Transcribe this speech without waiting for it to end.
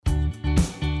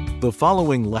The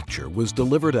following lecture was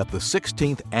delivered at the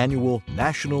 16th Annual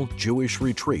National Jewish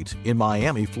Retreat in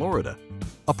Miami, Florida,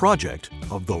 a project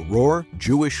of the Rohr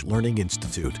Jewish Learning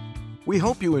Institute. We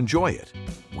hope you enjoy it.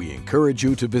 We encourage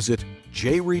you to visit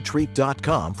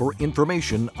jretreat.com for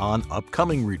information on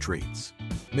upcoming retreats.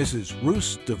 Mrs.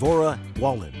 Ruth Devorah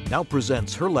Wallen now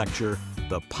presents her lecture,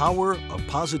 The Power of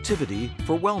Positivity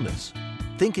for Wellness,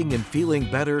 Thinking and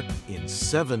Feeling Better in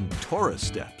 7 Torah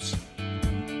Steps.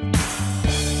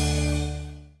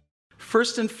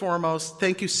 First and foremost,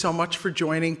 thank you so much for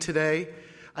joining today.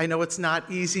 I know it's not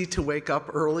easy to wake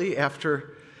up early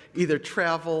after either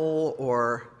travel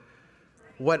or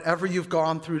whatever you've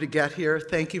gone through to get here.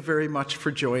 Thank you very much for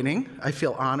joining. I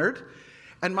feel honored.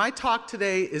 And my talk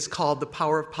today is called The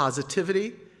Power of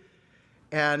Positivity,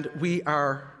 and we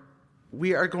are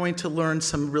going to learn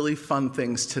some really fun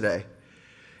things today.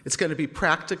 It's going to be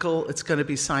practical, it's going to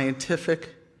be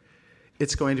scientific,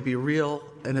 it's going to be real,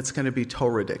 and it's going to be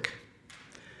Toradic.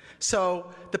 So,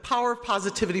 the power of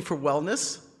positivity for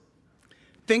wellness,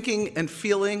 thinking and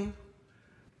feeling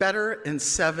better in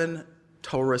 7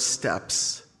 Torah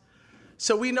steps.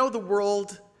 So we know the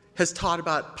world has taught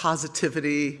about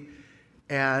positivity,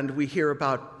 and we hear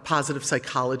about positive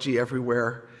psychology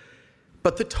everywhere,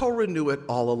 but the Torah knew it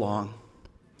all along.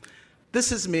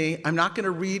 This is me. I'm not going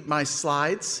to read my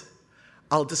slides.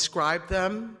 I'll describe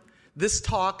them. This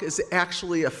talk is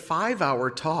actually a 5-hour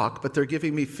talk, but they're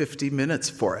giving me 50 minutes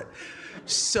for it.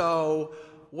 So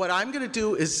what I'm going to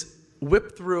do is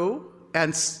whip through,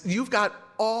 and you've got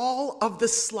all of the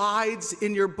slides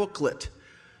in your booklet.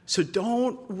 So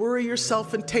don't worry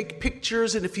yourself and take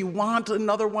pictures, and if you want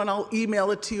another one, I'll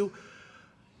email it to you.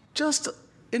 Just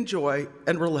enjoy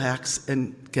and relax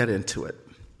and get into it.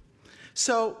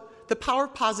 So the power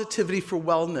of positivity for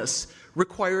wellness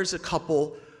requires a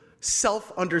couple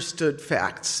self-understood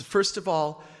facts. First of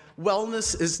all,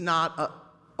 wellness is not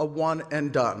a one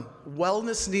and done.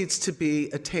 Wellness needs to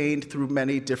be attained through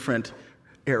many different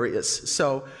areas.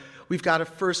 So we've got to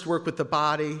first work with the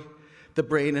body, the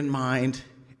brain and mind,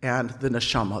 and the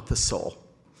neshama, the soul.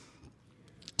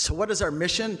 So what is our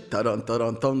mission? Dun, dun,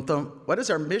 dun, dun, dun. What is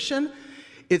our mission?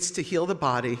 It's to heal the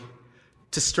body,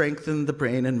 to strengthen the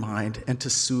brain and mind, and to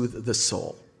soothe the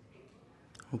soul.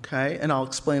 Okay, and I'll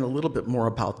explain a little bit more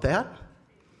about that.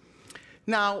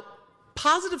 Now,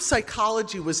 positive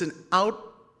psychology was an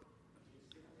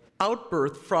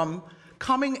outbirth from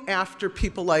coming after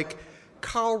people like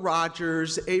Carl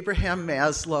Rogers, Abraham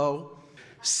Maslow.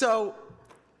 So,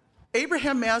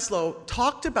 Abraham Maslow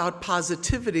talked about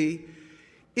positivity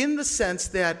in the sense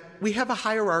that we have a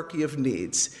hierarchy of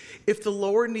needs. If the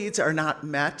lower needs are not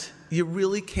met, you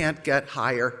really can't get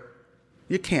higher.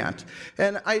 You can't.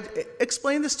 And I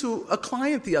explained this to a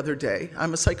client the other day.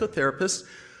 I'm a psychotherapist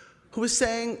who was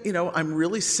saying, I'm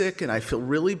really sick and I feel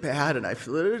really bad and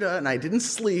and I didn't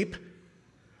sleep.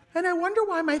 And I wonder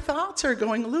why my thoughts are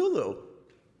going lulu.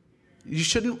 You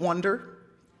shouldn't wonder.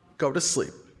 Go to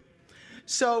sleep.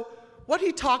 So what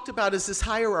he talked about is this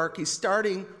hierarchy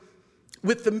starting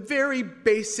with the very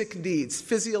basic needs,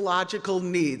 physiological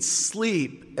needs,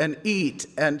 sleep and eat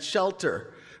and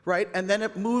shelter, right? And then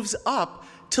it moves up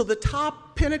till the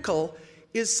top pinnacle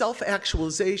is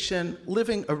self-actualization,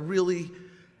 living a really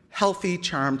healthy,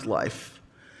 charmed life.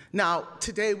 Now,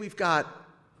 today we've got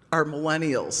our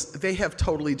millennials. They have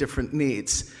totally different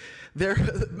needs.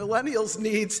 Millennials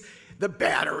needs the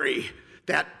battery.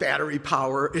 That battery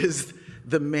power is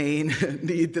the main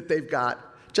need that they've got.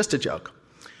 Just a joke.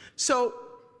 So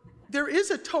there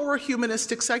is a Torah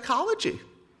humanistic psychology.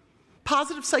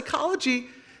 Positive psychology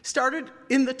started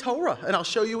in the Torah, and I'll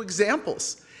show you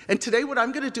examples. And today what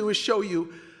I'm going to do is show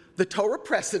you the Torah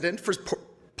precedent for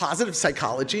positive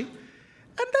psychology, and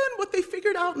then what they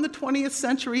figured out in the 20th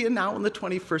century and now in the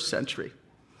 21st century.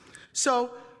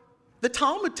 So the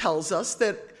Talmud tells us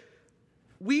that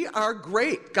we are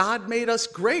great. God made us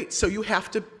great, so you have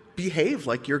to behave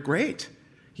like you're great.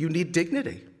 You need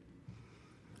dignity.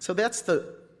 So that's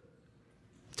the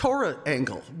Torah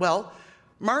angle. Well,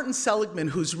 Martin Seligman,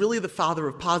 who's really the father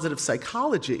of positive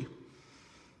psychology,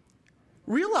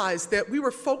 realized that we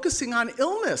were focusing on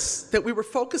illness, that we were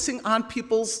focusing on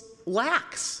people's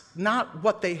lacks, not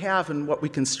what they have and what we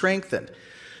can strengthen.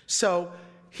 So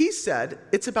he said,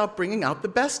 it's about bringing out the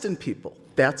best in people.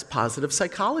 That's positive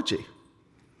psychology.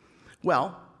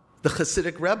 Well, the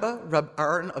Hasidic Rebbe, Reb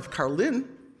Aaron of Karlin,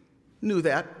 knew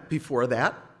that before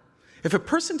that. If a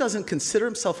person doesn't consider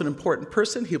himself an important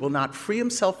person, he will not free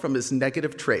himself from his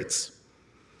negative traits.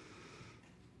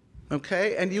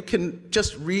 Okay, and you can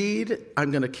just read. I'm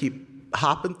going to keep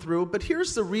hopping through, but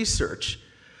here's the research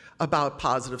about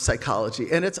positive psychology,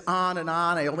 and it's on and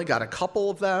on. I only got a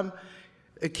couple of them.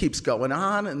 it keeps going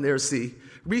on, and there's the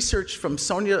research from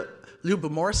Sonia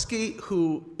Lubomirsky,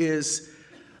 who is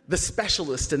the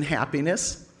specialist in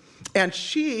happiness, and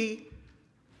she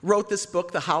wrote this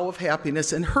book, The How of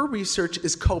Happiness, and her research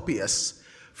is copious.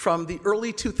 From the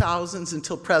early 2000s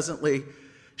until presently,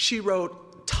 she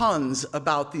wrote tons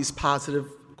about these positive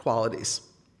qualities.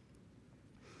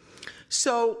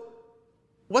 So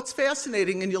what's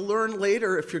fascinating, and you'll learn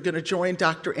later if you're going to join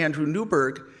Dr. Andrew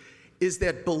Newberg, is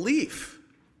that belief,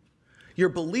 your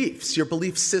beliefs, your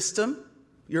belief system,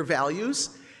 your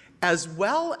values, as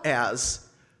well as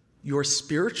your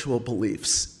spiritual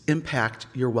beliefs impact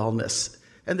your wellness.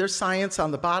 And there's science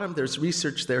on the bottom, there's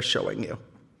research there showing you.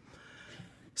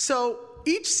 So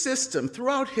each system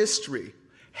throughout history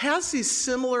has these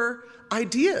similar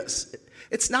ideas.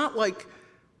 It's not like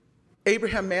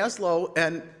Abraham Maslow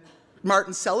and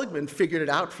Martin Seligman figured it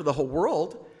out for the whole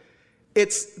world.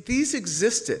 These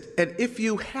existed, and if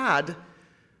you had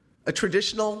a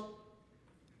traditional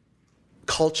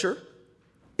culture,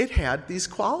 it had these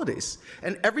qualities.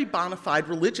 And every bona fide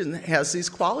religion has these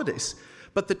qualities,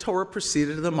 but the Torah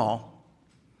preceded them all.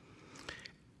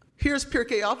 Here's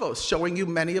Pirkei Avos showing you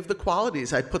many of the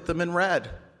qualities. I put them in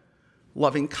red.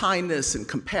 Loving kindness and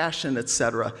compassion,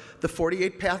 etc. The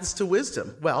 48 paths to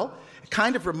wisdom. Well, it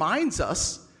kind of reminds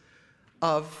us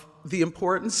of the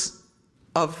importance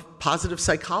of positive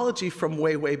psychology from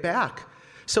way, way back.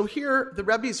 So here, the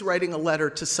Rebbe's writing a letter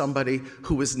to somebody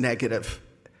who is negative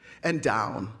and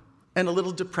down and a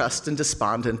little depressed and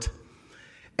despondent.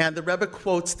 And the Rebbe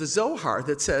quotes the Zohar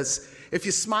that says, if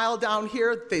you smile down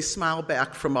here, they smile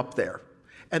back from up there.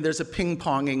 And there's a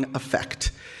ping-ponging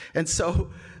effect. And so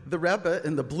the Rebbe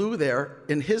in the blue there,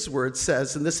 in his words,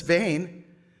 says, in this vein,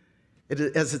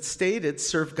 as it's stated,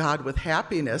 serve God with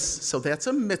happiness. So that's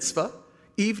a mitzvah.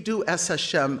 Ivdu es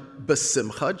Hashem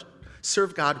b'simcha,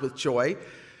 serve God with joy.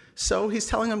 So he's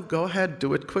telling them, go ahead,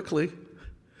 do it quickly,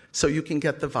 so you can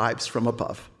get the vibes from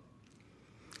above.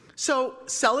 So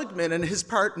Seligman and his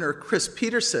partner, Chris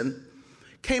Peterson,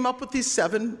 came up with these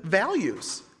 7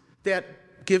 values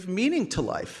that give meaning to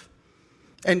life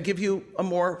and give you a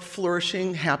more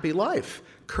flourishing, happy life.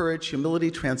 Courage, humility,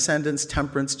 transcendence,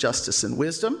 temperance, justice, and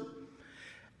wisdom.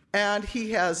 And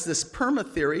he has this PERMA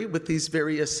theory with these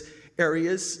various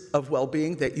areas of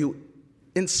well-being that you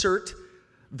insert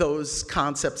those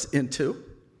concepts into.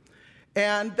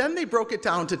 And then they broke it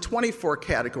down to 24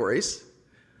 categories.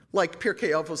 Like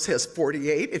Pirkei Avos has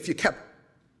 48. If you kept,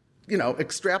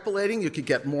 extrapolating, you could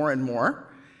get more and more.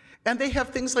 And they have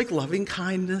things like loving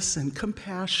kindness and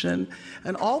compassion,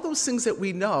 and all those things that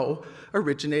we know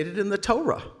originated in the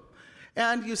Torah.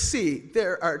 And you see,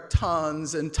 there are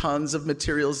tons and tons of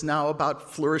materials now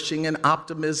about flourishing and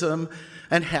optimism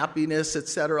and happiness,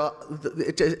 etc.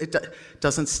 It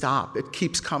doesn't stop. It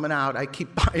keeps coming out. I keep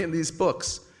buying these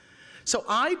books. So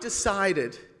I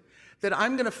decided that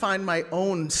I'm going to find my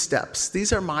own steps.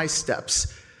 These are my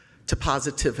steps to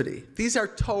positivity. These are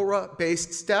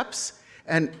Torah-based steps,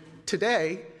 and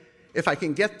today, if I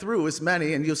can get through as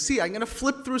many, and you'll see, I'm going to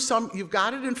flip through some. You've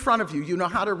got it in front of you. You know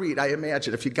how to read, I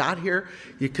imagine. If you got here,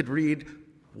 you could read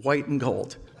white and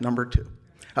gold, number 2.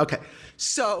 Okay,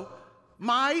 so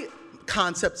my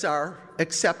concepts are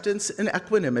acceptance and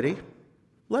equanimity,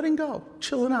 letting go,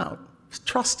 chilling out,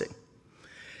 trusting.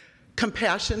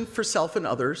 Compassion for self and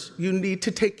others. You need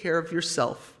to take care of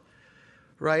yourself,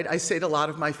 right? I say to a lot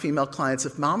of my female clients,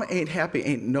 if mama ain't happy,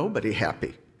 ain't nobody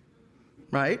happy,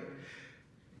 right?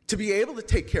 To be able to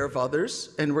take care of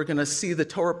others, and we're going to see the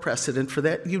Torah precedent for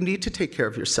that, you need to take care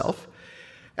of yourself.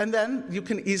 And then you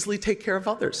can easily take care of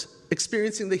others.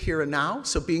 Experiencing the here and now,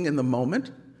 so being in the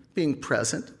moment, being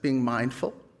present, being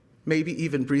mindful, maybe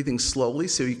even breathing slowly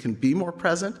so you can be more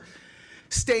present.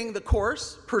 Staying the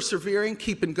course, persevering,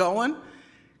 keeping going.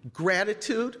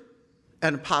 Gratitude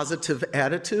and a positive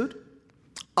attitude.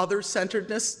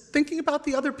 Other-centeredness, thinking about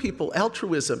the other people,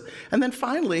 altruism. And then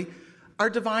finally, our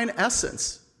divine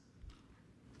essence.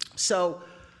 So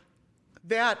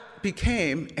that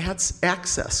became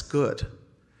access good,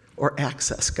 or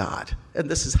access God. And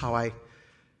this is how I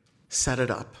set it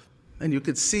up. And you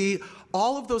could see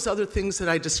all of those other things that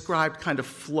I described kind of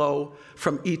flow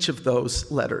from each of those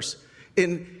letters.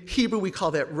 In Hebrew, we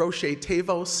call that Roshei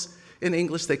Tevos. In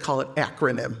English, they call it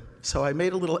acronym. So I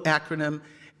made a little acronym,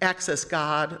 access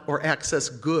God or access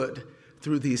good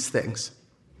through these things.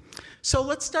 So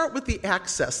let's start with the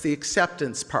access, the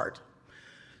acceptance part.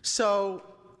 So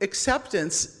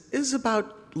acceptance is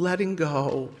about letting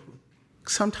go,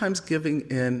 sometimes giving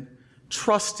in,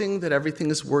 trusting that everything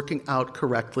is working out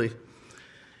correctly.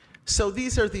 So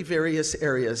these are the various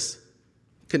areas: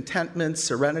 contentment,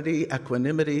 serenity,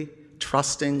 equanimity,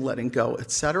 trusting, letting go,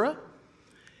 etc.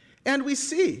 And we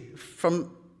see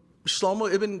from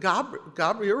Shlomo ibn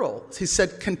Gabriel, he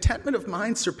said, contentment of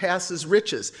mind surpasses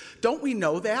riches. Don't we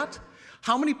know that?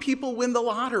 How many people win the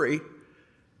lottery,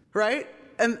 right?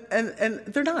 And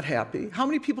they're not happy. How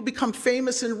many people become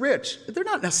famous and rich? They're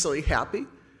not necessarily happy.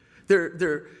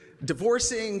 They're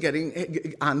divorcing,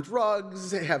 getting on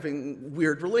drugs, having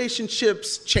weird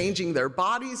relationships, changing their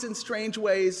bodies in strange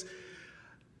ways.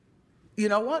 You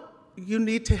know what? You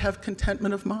need to have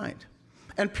contentment of mind.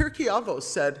 And Pirkei Avos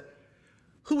said,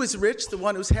 who is rich? The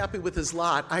one who's happy with his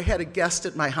lot. I had a guest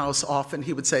at my house often.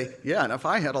 He would say, yeah, and if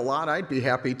I had a lot, I'd be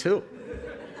happy too.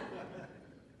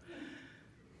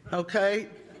 Okay?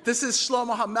 This is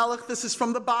Shlomo HaMelech. This is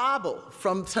from the Bible,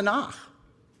 from Tanakh.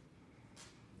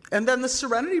 And then the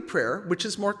Serenity Prayer, which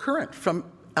is more current, from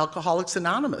Alcoholics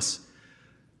Anonymous.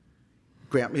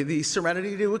 Grant me the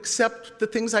serenity to accept the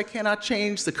things I cannot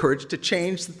change, the courage to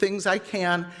change the things I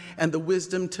can, and the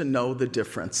wisdom to know the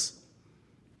difference.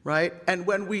 Right? And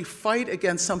when we fight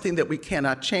against something that we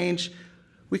cannot change,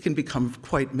 we can become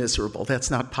quite miserable.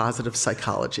 That's not positive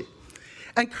psychology.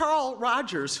 And Carl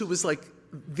Rogers, who was like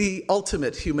the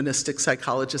ultimate humanistic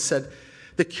psychologist, said,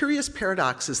 the curious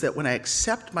paradox is that when I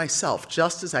accept myself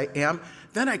just as I am,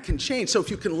 then I can change. So if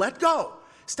you can let go,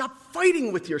 stop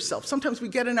fighting with yourself. Sometimes we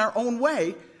get in our own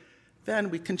way,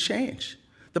 then we can change.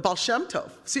 The Baal Shem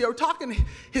Tov. See, we're talking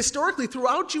historically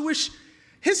throughout Jewish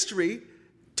history,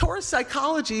 Torah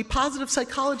psychology, positive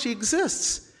psychology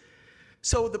exists.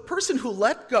 So the person who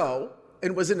let go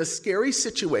and was in a scary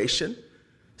situation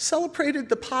celebrated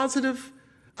the positive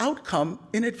outcome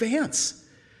in advance.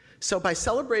 So by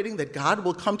celebrating that God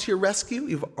will come to your rescue,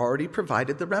 you've already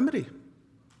provided the remedy.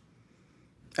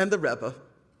 And the Rebbe,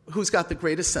 who's got the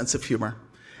greatest sense of humor,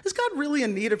 is God really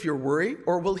in need of your worry,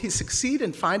 or will he succeed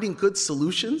in finding good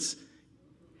solutions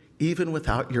even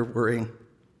without your worrying?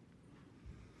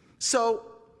 So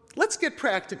let's get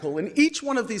practical. In each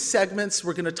one of these segments,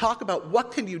 we're going to talk about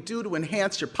what can you do to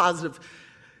enhance your positive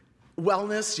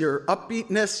wellness, your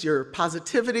upbeatness, your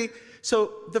positivity.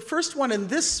 So the first one in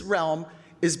this realm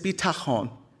is bitachon,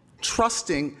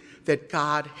 trusting that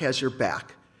God has your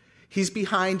back. He's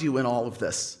behind you in all of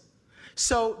this.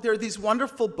 So there are these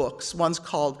wonderful books. One's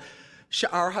called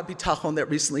Sha'ar HaBitachon that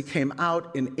recently came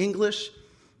out in English,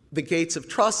 The Gates of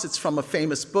Trust. It's from a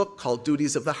famous book called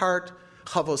Duties of the Heart,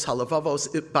 Chavos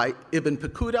HaLevavos by Ibn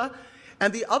Pekuda.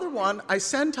 And the other one I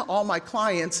send to all my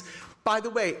clients. By the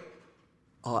way,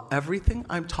 everything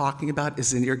I'm talking about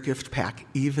is in your gift pack,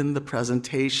 even the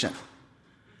presentation.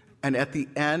 And at the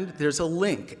end, there's a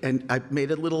link, and I made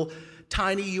a little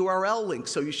tiny URL link,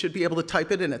 so you should be able to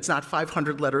type it in. It's not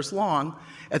 500 letters long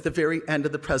at the very end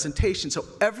of the presentation. So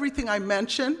everything I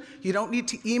mention, you don't need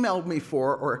to email me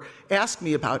for or ask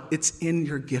me about. It's in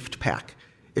your gift pack.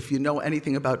 If you know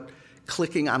anything about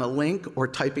clicking on a link or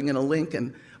typing in a link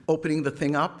and opening the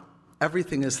thing up,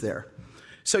 everything is there.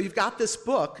 So you've got this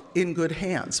book in good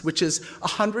hands, which is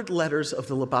 100 letters of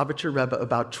the Lubavitcher Rebbe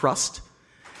about trust.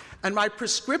 And my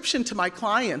prescription to my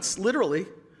clients, literally,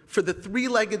 for the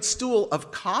three-legged stool of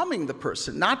calming the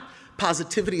person, not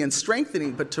positivity and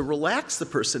strengthening, but to relax the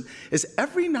person, is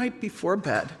every night before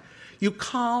bed, you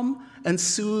calm and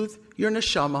soothe your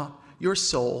neshama, your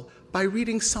soul, by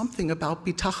reading something about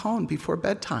bitachon before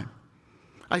bedtime.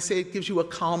 I say it gives you a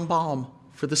calm balm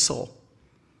for the soul.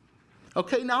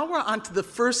 Okay, now we're on to the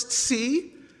first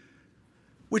C,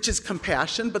 which is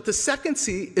compassion, but the second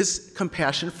C is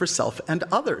compassion for self and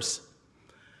others.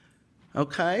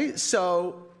 Okay,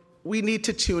 so we need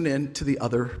to tune in to the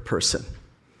other person.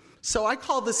 So I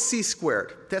call this C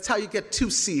squared. That's how you get 2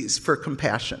 C's for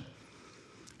compassion.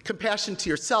 Compassion to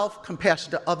yourself,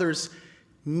 compassion to others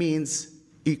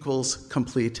equals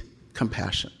complete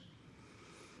compassion.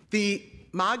 The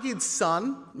Maggid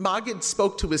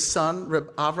spoke to his son,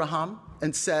 Reb Avraham,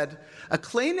 and said, a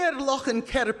kleiner loch in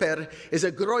kerper is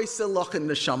a große loch in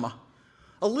neshama.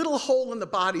 A little hole in the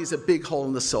body is a big hole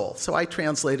in the soul. So I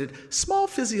translated, small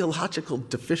physiological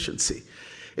deficiency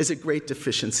is a great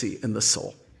deficiency in the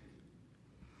soul.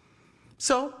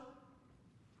 So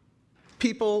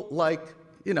people like,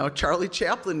 Charlie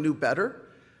Chaplin knew better.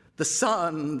 The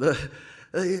sun,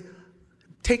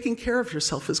 taking care of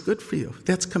yourself is good for you.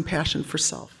 That's compassion for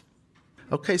self.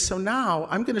 Okay, so now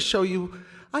I'm going to show you,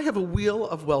 I have a wheel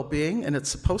of well-being, and it's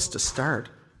supposed to start.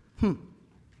 How come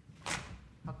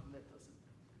that doesn't?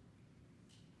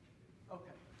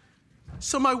 Okay.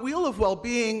 So my wheel of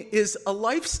well-being is a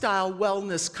lifestyle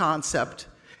wellness concept.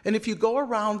 And if you go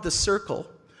around the circle,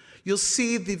 you'll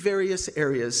see the various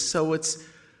areas. So it's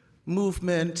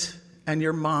movement and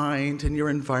your mind and your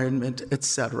environment,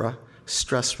 etc.,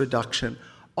 stress reduction.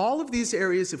 All of these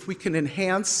areas, if we can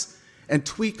enhance and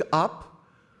tweak up,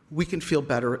 we can feel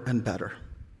better and better.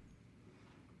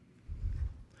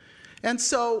 And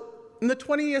so in the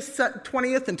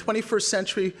 20th and 21st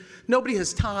century, nobody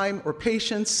has time or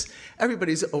patience.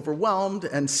 Everybody's overwhelmed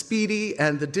and speedy,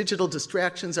 and the digital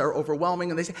distractions are overwhelming.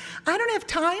 And they say, I don't have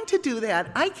time to do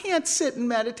that. I can't sit and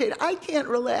meditate. I can't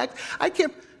relax. I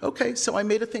can't. Okay, so I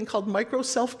made a thing called micro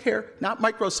self-care. Not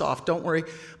Microsoft, don't worry.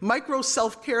 Micro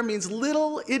self-care means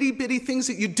little itty-bitty things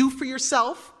that you do for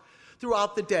yourself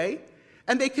throughout the day,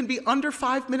 and they can be under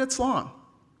 5 minutes long.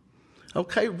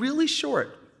 Okay, really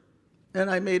short. And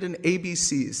I made an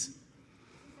ABCs.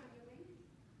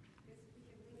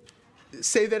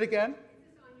 Say that again?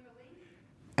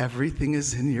 Everything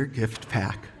is in your gift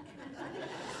pack.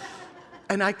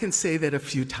 And I can say that a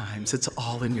few times. It's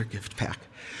all in your gift pack.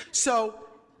 So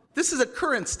this is a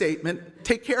current statement.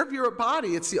 Take care of your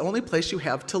body. It's the only place you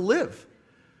have to live,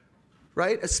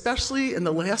 right? Especially in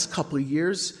the last couple of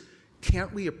years,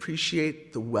 can't we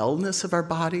appreciate the wellness of our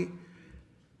body?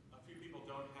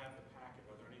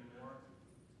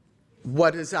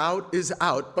 What is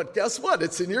out, but guess what?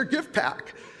 It's in your gift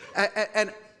pack.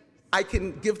 And I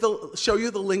can show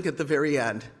you the link at the very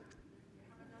end.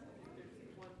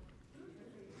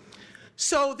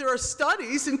 So there are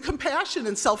studies in compassion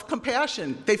and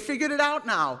self-compassion. They figured it out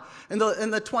now in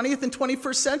the 20th and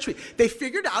 21st century. They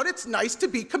figured out it's nice to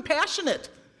be compassionate.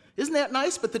 Isn't that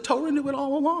nice? But the Torah knew it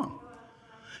all along.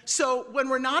 So when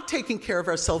we're not taking care of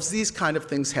ourselves, these kind of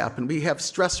things happen. We have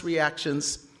stress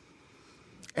reactions,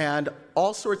 and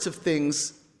all sorts of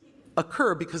things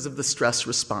occur because of the stress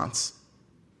response.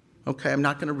 Okay, I'm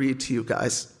not going to read to you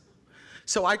guys.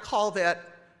 So I call that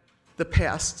the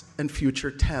past and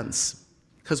future tense,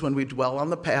 because when we dwell on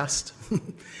the past,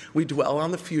 we dwell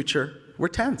on the future, we're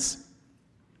tense.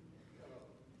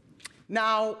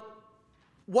 Now,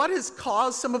 what has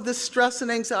caused some of this stress and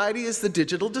anxiety is the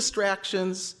digital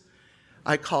distractions.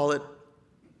 I call it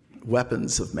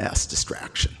weapons of mass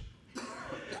distraction.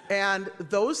 And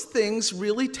those things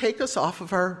really take us off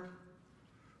of our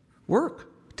work,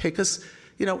 take us,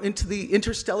 into the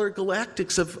interstellar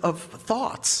galactics of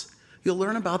thoughts. You'll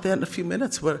learn about that in a few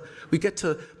minutes. We get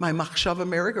to my machshava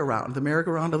merry-go-round, the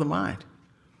merry-go-round of the mind.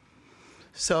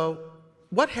 So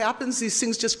what happens? These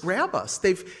things just grab us.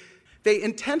 They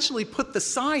intentionally put the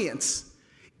science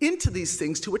into these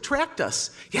things to attract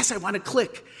us. Yes, I want to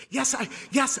click. Yes,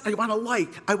 I want to like.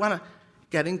 I want to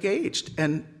get engaged.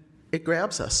 And it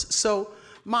grabs us. So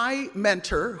my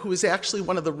mentor, who is actually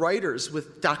one of the writers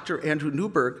with Dr. Andrew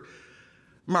Newberg,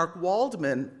 Mark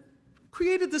Waldman,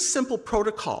 created this simple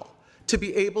protocol to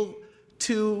be able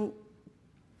to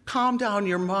calm down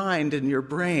your mind and your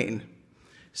brain.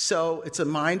 So it's a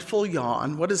mindful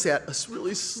yawn. What is that? A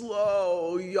really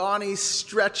slow, yawny,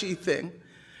 stretchy thing.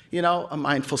 A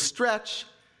mindful stretch,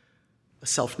 a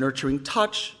self-nurturing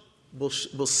touch. We'll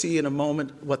see in a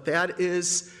moment what that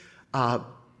is.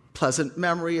 Pleasant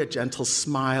memory, a gentle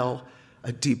smile,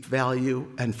 a deep value,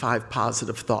 and 5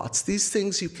 positive thoughts. These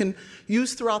things you can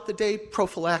use throughout the day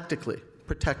prophylactically,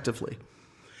 protectively.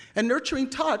 And nurturing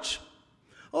touch,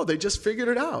 they just figured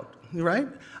it out, right?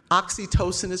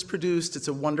 Oxytocin is produced. It's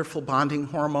a wonderful bonding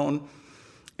hormone.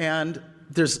 And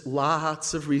there's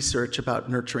lots of research about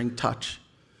nurturing touch.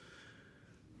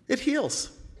 It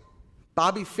heals.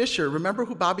 Bobby Fischer, remember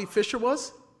who Bobby Fischer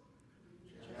was?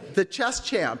 The chess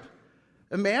champ.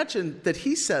 Imagine that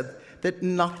he said that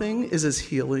nothing is as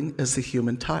healing as the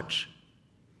human touch.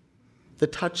 The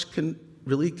touch can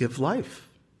really give life.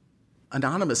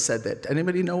 Anonymous said that.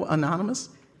 Anybody know Anonymous?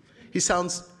 He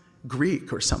sounds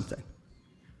Greek or something.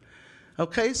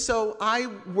 Okay, so I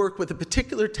work with a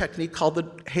particular technique called the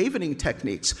havening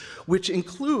techniques, which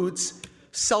includes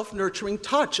self-nurturing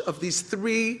touch of these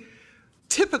 3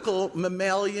 typical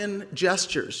mammalian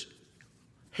gestures.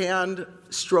 Hand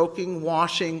stroking,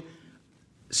 washing,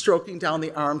 stroking down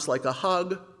the arms like a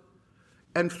hug,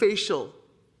 and facial,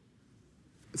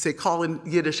 they call in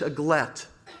Yiddish a glet,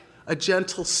 a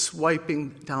gentle swiping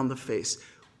down the face.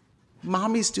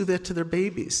 Mommies do that to their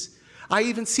babies. I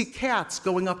even see cats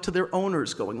going up to their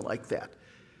owners going like that.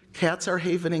 Cats are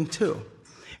havening too.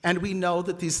 And we know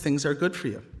that these things are good for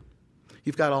you.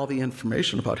 You've got all the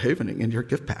information about havening in your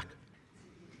gift pack.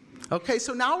 Okay,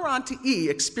 so now we're on to E,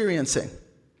 experiencing.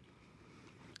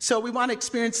 So we want to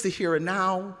experience the here and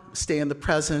now, stay in the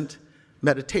present,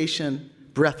 meditation,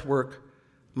 breath work,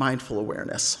 mindful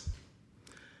awareness.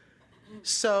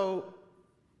 So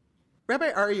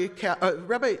Rabbi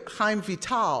Chaim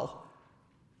Vital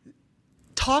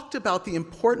talked about the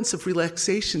importance of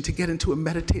relaxation to get into a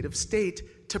meditative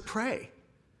state to pray.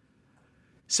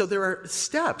 So there are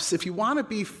steps. If you want to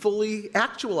be fully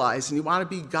actualized and you want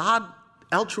to be God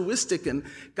altruistic and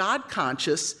God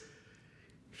conscious,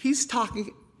 he's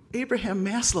talking Abraham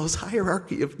Maslow's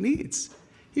hierarchy of needs.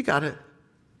 You got to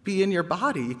be in your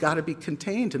body. You got to be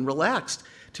contained and relaxed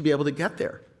to be able to get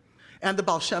there. And the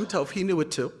Baal Shem Tov, he knew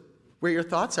it too. Where your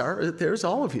thoughts are, there's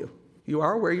all of you. You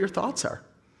are where your thoughts are.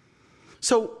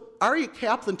 So Aryeh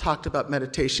Kaplan talked about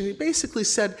meditation. He basically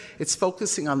said it's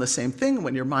focusing on the same thing.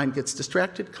 When your mind gets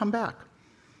distracted, come back.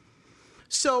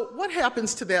 So what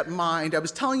happens to that mind? I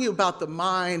was telling you about the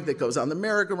mind that goes on the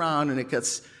merry-go-round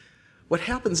and what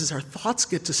happens is our thoughts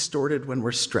get distorted when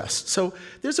we're stressed. So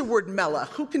there's a word melech.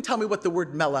 Who can tell me what the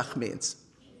word melech means?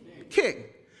 King.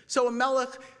 So a melech,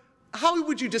 how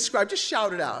would you describe? Just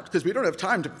shout it out, because we don't have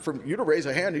time for you to raise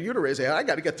a hand or you to raise a hand. I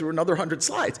got to get through another 100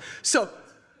 slides. So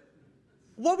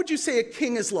what would you say a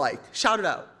king is like? Shout it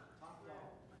out.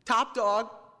 Top dog.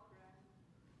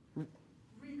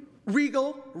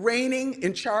 Regal, reigning,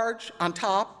 in charge, on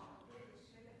top.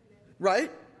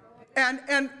 Right?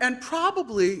 And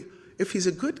probably, if he's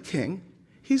a good king,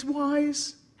 he's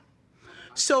wise.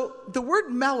 So the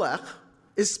word melech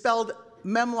is spelled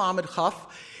mem lamed chaf.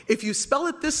 If you spell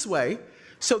it this way,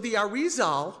 so the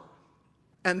Arizal,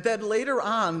 and then later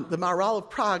on, the Maharal of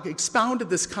Prague expounded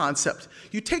this concept.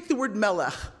 You take the word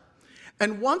melech,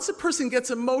 and once a person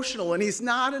gets emotional and he's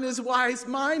not in his wise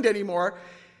mind anymore,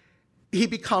 he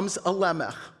becomes a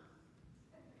lemech.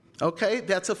 Okay?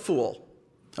 That's a fool.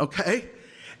 Okay?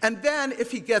 And then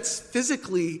if he gets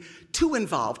physically too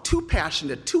involved, too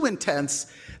passionate, too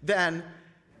intense, then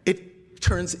it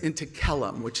turns into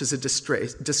kelem, which is a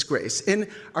disgrace. In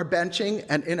our benching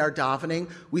and in our davening,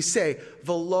 we say,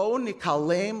 V'lo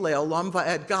nikalem le'olam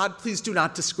va'ed. God, please do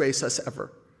not disgrace us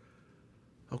ever.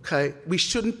 Okay? We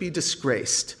shouldn't be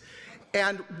disgraced.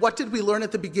 And what did we learn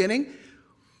at the beginning?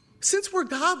 Since we're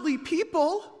godly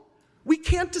people, we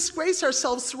can't disgrace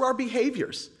ourselves through our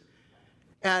behaviors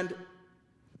and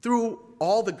through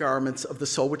all the garments of the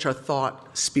soul, which are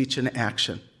thought, speech, and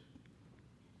action.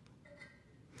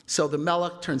 So the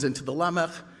melech turns into the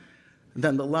lemech,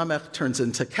 then the lemech turns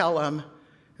into kelem,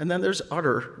 and then there's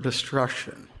utter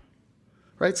destruction.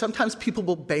 Right? Sometimes people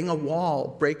will bang a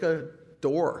wall, break a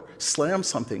door, slam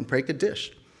something, break a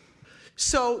dish.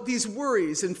 So these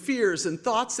worries and fears and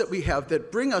thoughts that we have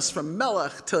that bring us from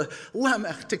melech to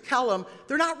lemech to kelem,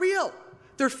 they're not real.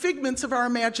 They're figments of our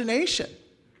imagination.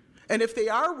 And if they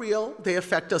are real, they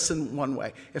affect us in one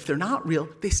way. If they're not real,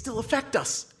 they still affect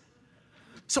us.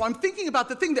 So I'm thinking about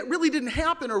the thing that really didn't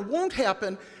happen or won't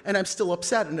happen, and I'm still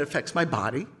upset, and it affects my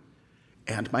body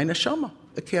and my neshama.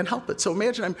 I can't help it. So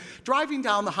imagine I'm driving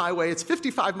down the highway. It's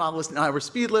 55 miles an hour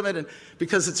speed limit, and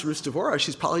because it's Ruth Devorah,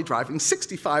 she's probably driving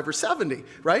 65 or 70,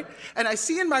 right? And I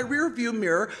see in my rear view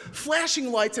mirror flashing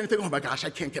lights, and I think, oh my gosh, I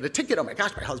can't get a ticket. Oh my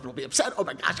gosh, my husband will be upset. Oh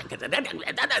my gosh,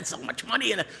 that's so much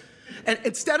money. And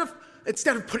instead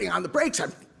of putting on the brakes,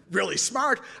 I'm really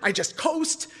smart. I just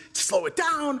coast, slow it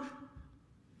down,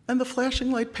 and the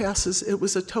flashing light passes. It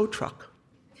was a tow truck.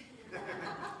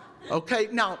 Okay,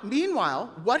 now,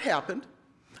 meanwhile, what happened?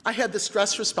 I had the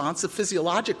stress response, the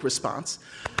physiologic response.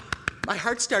 My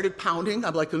heart started pounding.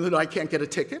 I'm like, no, I can't get a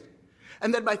ticket.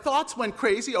 And then my thoughts went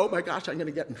crazy. Oh my gosh, I'm going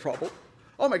to get in trouble.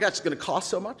 Oh my gosh, it's going to cost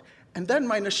so much. And then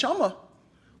my neshama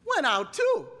went out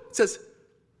too. It says,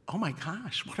 oh my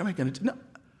gosh, what am I going to do? No,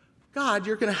 God,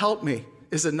 you're going to help me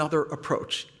is another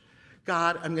approach.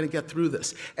 God, I'm going to get through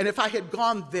this. And if I had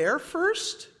gone there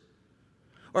first,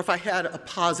 or if I had a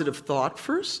positive thought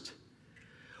first,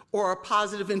 or a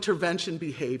positive intervention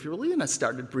behaviorally, and I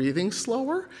started breathing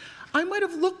slower, I might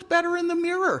have looked better in the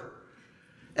mirror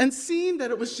and seen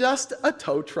that it was just a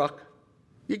tow truck.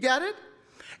 You get it?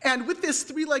 And with this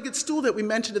three-legged stool that we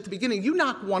mentioned at the beginning, you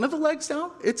knock one of the legs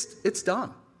down, it's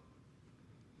done.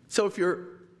 So if your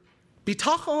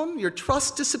bitachon, your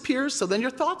trust disappears, so then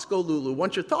your thoughts go lulu.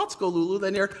 Once your thoughts go lulu,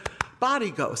 then your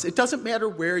body goes. It doesn't matter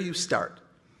where you start.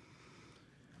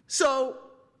 So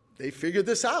they figured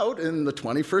this out in the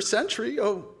 21st century.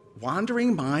 Oh,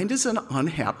 wandering mind is an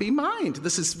unhappy mind.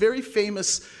 This is very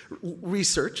famous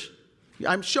research.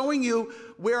 I'm showing you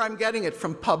where I'm getting it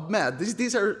from PubMed.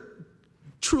 These are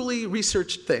truly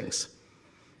researched things.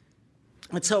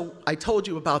 And so I told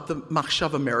you about the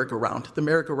machshava merry-go-round, the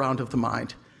merry-go-round of the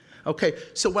mind. Okay,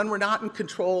 so when we're not in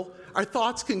control, our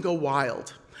thoughts can go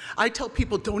wild. I tell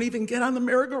people, don't even get on the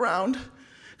merry-go-round,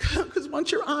 because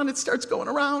once you're on, it starts going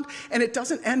around, and it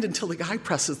doesn't end until the guy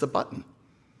presses the button,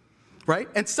 right?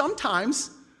 And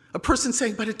sometimes a person's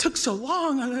saying, but it took so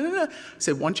long. I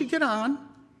say, once you get on,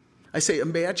 I say,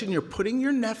 imagine you're putting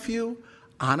your nephew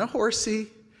on a horsey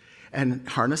and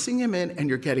harnessing him in, and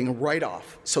you're getting right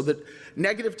off. So the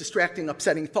negative, distracting,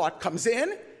 upsetting thought comes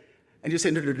in, and you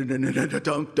say, no,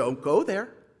 don't go there.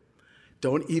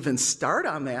 Don't even start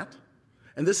on that.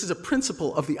 And this is a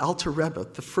principle of the Alter Rebbe,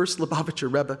 the first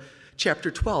Lubavitcher Rebbe,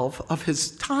 chapter 12 of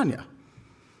his Tanya.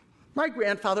 My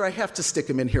grandfather, I have to stick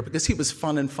him in here because he was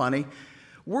fun and funny.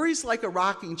 Worry's like a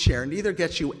rocking chair, neither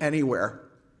gets you anywhere.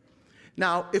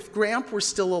 Now, if Gramp were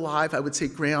still alive, I would say,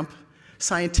 Gramp,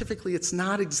 scientifically, it's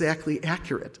not exactly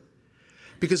accurate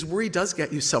because worry does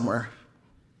get you somewhere,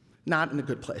 not in a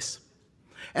good place.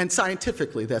 And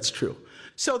scientifically, that's true.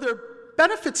 So there are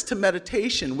benefits to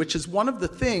meditation, which is one of the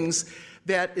things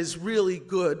that is really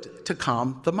good to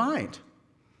calm the mind.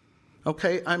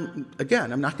 Okay, I'm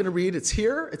not going to read. It's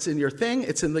here, it's in your thing,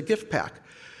 it's in the gift pack.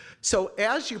 So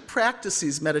as you practice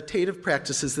these meditative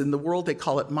practices, in the world they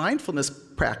call it mindfulness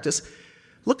practice,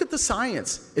 look at the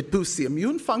science. It boosts the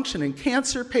immune function in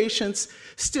cancer patients,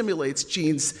 stimulates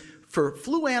genes for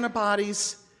flu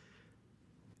antibodies,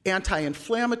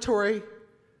 anti-inflammatory.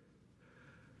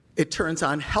 It turns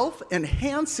on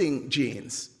health-enhancing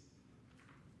genes.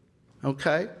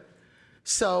 Okay?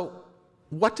 So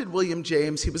what did William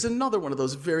James, he was another one of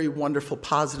those very wonderful,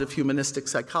 positive, humanistic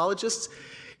psychologists.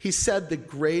 He said the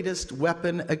greatest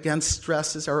weapon against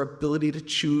stress is our ability to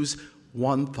choose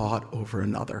one thought over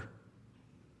another.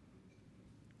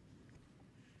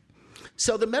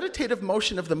 So the meditative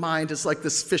motion of the mind is like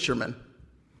this fisher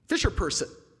person.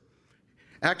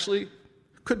 Actually,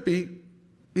 could be,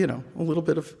 a little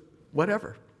bit of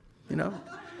whatever,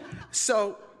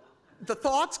 So the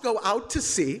thoughts go out to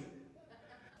sea,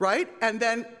 right? And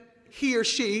then he or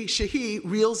she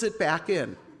reels it back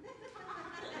in,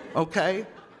 okay?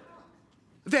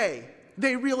 They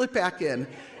reel it back in.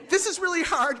 This is really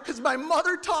hard because my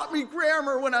mother taught me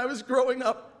grammar when I was growing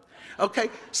up, okay?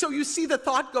 So you see the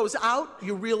thought goes out,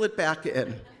 you reel it back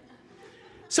in.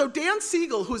 So Dan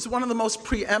Siegel, who's one of the most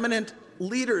preeminent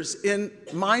leaders in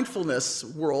mindfulness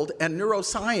world and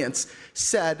neuroscience,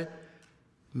 said,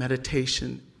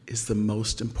 meditation is the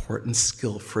most important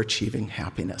skill for achieving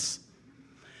happiness.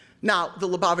 Now, the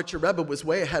Lubavitcher Rebbe was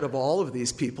way ahead of all of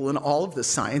these people in all of this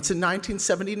science. In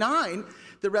 1979,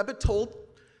 the Rebbe told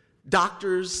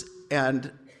doctors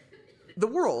and the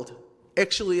world,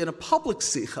 actually in a public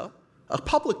sicha, a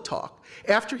public talk,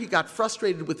 after he got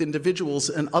frustrated with individuals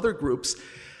and other groups,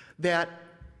 that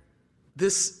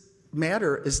this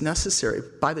matter is necessary.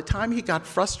 By the time he got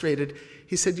frustrated,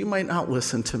 he said, you might not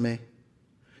listen to me.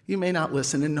 You may not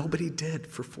listen, and nobody did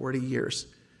for 40 years.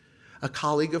 A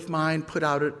colleague of mine put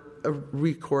out a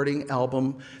recording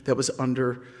album that was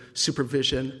under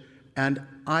supervision, and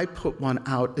I put one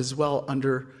out as well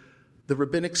under the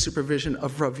rabbinic supervision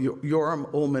of Rav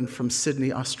Yoram Ullman from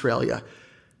Sydney, Australia.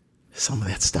 Some of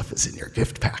that stuff is in your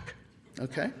gift pack,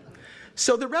 okay?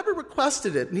 So the Rebbe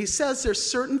requested it, and he says there's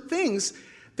certain things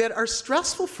that are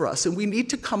stressful for us, and we need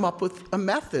to come up with a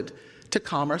method to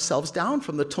calm ourselves down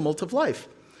from the tumult of life.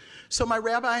 So my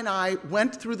rabbi and I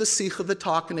went through the sikh of the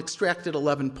talk and extracted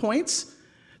 11 points.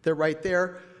 They're right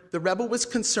there. The Rebbe was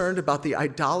concerned about the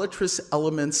idolatrous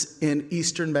elements in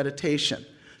Eastern meditation.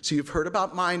 So you've heard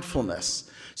about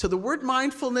mindfulness. So the word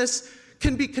mindfulness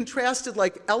can be contrasted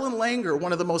like Ellen Langer,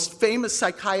 one of the most famous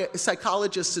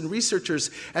psychologists and researchers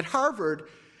at Harvard,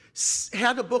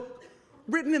 had a book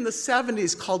written in the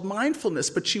 70s called Mindfulness,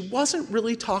 but she wasn't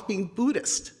really talking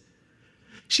Buddhist.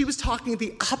 She was talking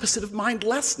the opposite of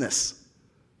mindlessness.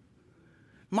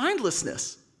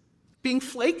 Mindlessness, being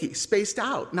flaky, spaced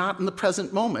out, not in the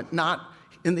present moment, not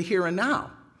in the here and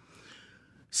now.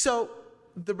 So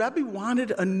the Rebbe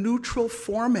wanted a neutral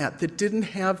format that didn't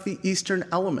have the Eastern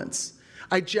elements.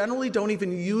 I generally don't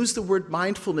even use the word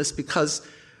mindfulness because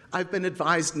I've been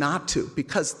advised not to,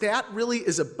 because that really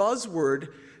is a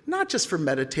buzzword, not just for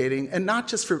meditating and not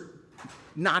just for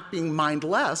not being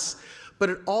mindless, but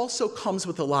it also comes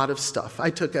with a lot of stuff. I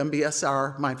took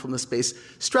MBSR, mindfulness-based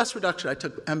stress reduction. I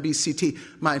took MBCT,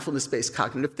 mindfulness-based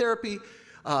cognitive therapy.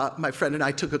 My friend and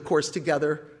I took a course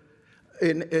together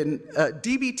in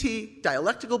DBT,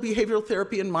 dialectical behavioral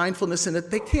therapy, and mindfulness, and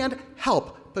they can't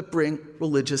help but bring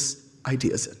religious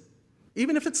ideas in,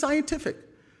 even if it's scientific.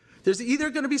 There's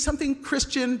either going to be something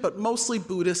Christian, but mostly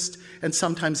Buddhist, and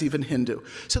sometimes even Hindu.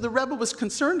 So the Rebbe was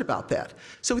concerned about that.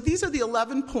 So these are the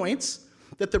 11 points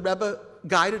that the Rebbe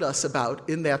guided us about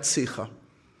in that sikha.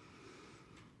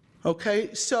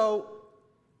 Okay, so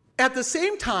at the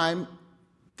same time,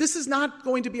 this is not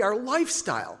going to be our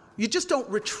lifestyle. You just don't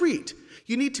retreat.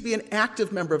 You need to be an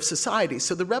active member of society.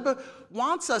 So the Rebbe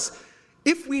wants us,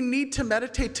 if we need to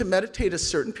meditate a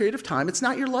certain period of time, it's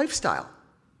not your lifestyle.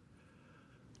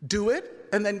 Do it,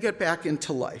 and then get back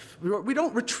into life. We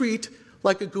don't retreat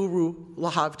like a guru,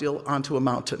 lahavdil, onto a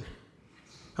mountain.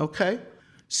 Okay?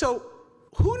 So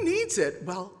who needs it?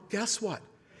 Well, guess what?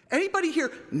 Anybody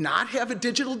here not have a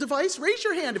digital device? Raise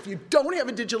your hand if you don't have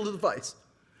a digital device.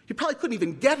 You probably couldn't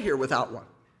even get here without one.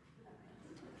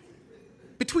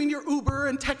 Between your Uber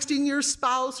and texting your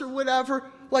spouse or whatever,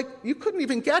 like you couldn't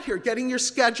even get here, getting your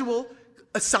schedule,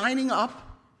 signing up.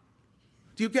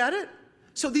 Do you get it?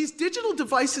 So these digital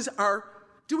devices are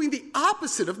doing the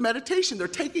opposite of meditation. They're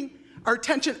taking our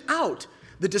attention out.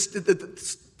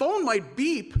 The phone might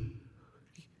beep,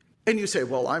 and you say,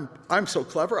 well, I'm so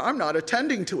clever, I'm not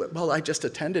attending to it. Well, I just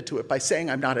attended to it by saying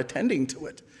I'm not attending to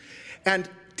it. And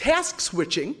task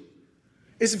switching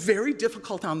is very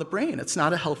difficult on the brain. It's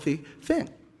not a healthy thing.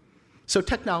 So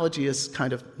technology has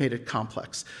kind of made it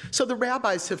complex. So the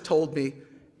rabbis have told me,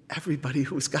 everybody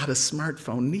who's got a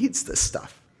smartphone needs this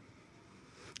stuff.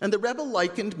 And the Rebbe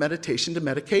likened meditation to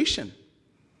medication.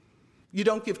 You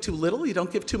don't give too little, you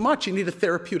don't give too much. You need a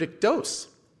therapeutic dose.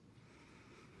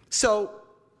 So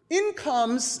in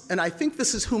comes, and I think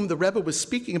this is whom the Rebbe was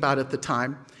speaking about at the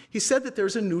time, he said that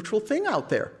there's a neutral thing out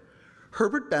there.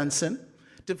 Herbert Benson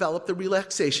developed the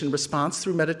relaxation response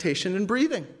through meditation and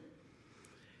breathing.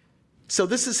 So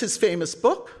this is his famous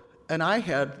book, and I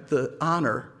had the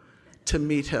honor to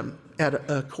meet him at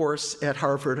a course at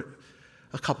Harvard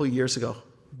a couple of years ago,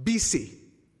 BC,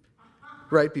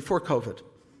 right before COVID.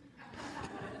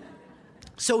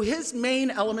 So his main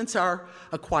elements are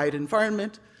a quiet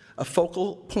environment, a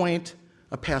focal point,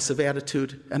 a passive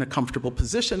attitude, and a comfortable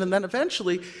position. And then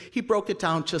eventually, he broke it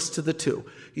down just to the two.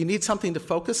 You need something to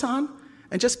focus on,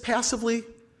 and just passively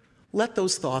let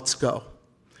those thoughts go.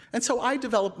 And so I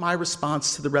developed my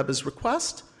response to the Rebbe's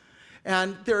request.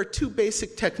 And there are two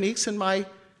basic techniques and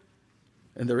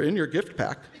they're in your gift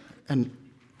pack, and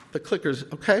the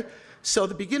clickers, okay? So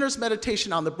the beginner's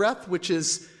meditation on the breath, which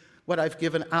is what I've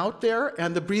given out there,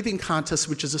 and the breathing contest,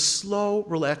 which is a slow,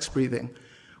 relaxed breathing,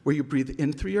 where you breathe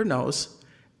in through your nose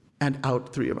and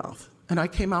out through your mouth. And I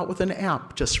came out with an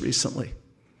app just recently.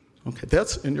 Okay,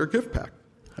 that's in your gift pack.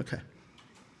 Okay.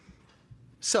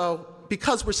 So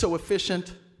because we're so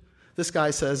efficient, this guy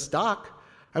says, Doc,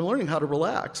 I'm learning how to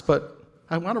relax, but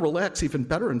I want to relax even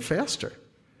better and faster.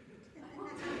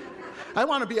 I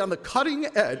want to be on the cutting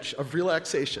edge of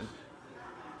relaxation.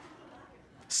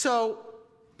 So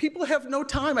people have no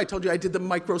time. I told you I did the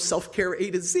micro self-care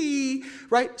A to Z,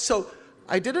 right? So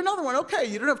I did another one. Okay,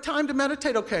 you don't have time to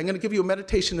meditate? Okay, I'm going to give you a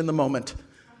meditation in the moment.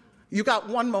 You got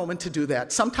 1 moment to do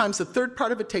that. Sometimes the third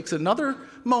part of it takes another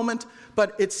moment,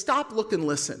 but it's stop, look, and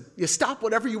listen. You stop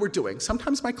whatever you were doing.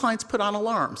 Sometimes my clients put on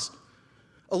alarms,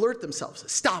 alert themselves.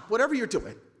 Stop whatever you're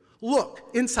doing. Look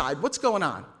inside. What's going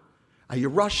on? Are you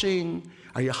rushing?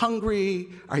 Are you hungry?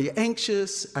 Are you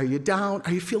anxious? Are you down?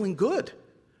 Are you feeling good?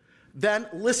 Then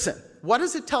listen. What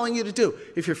is it telling you to do?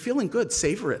 If you're feeling good,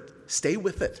 savor it. Stay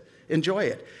with it. Enjoy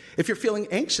it. If you're feeling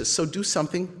anxious, so do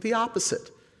something the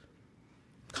opposite.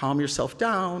 Calm yourself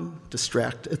down,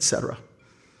 distract, etc.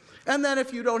 And then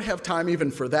if you don't have time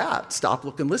even for that, stop,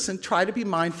 look, and listen. Try to be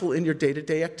mindful in your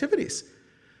day-to-day activities.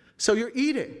 So you're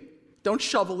eating. Don't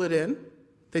shovel it in.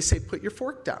 They say put your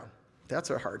fork down. That's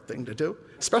a hard thing to do,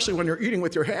 especially when you're eating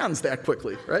with your hands that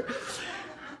quickly, right?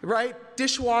 Right?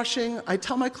 Dishwashing. I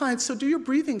tell my clients, so do your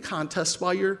breathing contest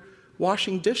while you're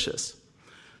washing dishes.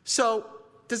 So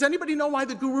does anybody know why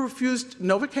the guru refused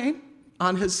Novocaine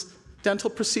on his dental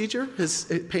procedure, his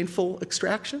painful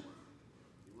extraction?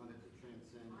 He wanted to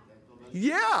transcend dental medication.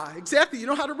 Yeah, exactly. You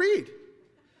know how to read.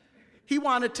 He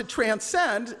wanted to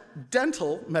transcend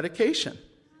dental medication.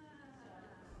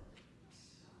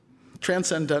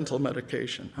 Transcendental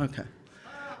medication, okay.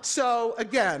 So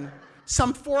again,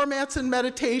 some formats in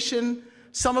meditation,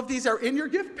 some of these are in your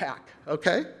gift pack,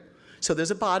 okay? So there's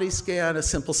a body scan, a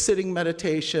simple sitting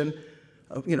meditation,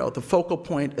 the focal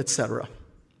point, etc.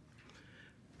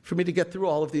 For me to get through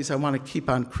all of these, I want to keep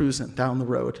on cruising down the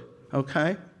road,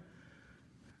 okay?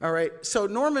 All right, so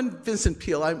Norman Vincent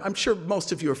Peale, I'm sure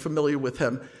most of you are familiar with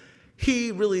him.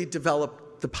 He really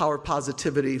developed the power of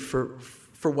positivity for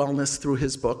wellness through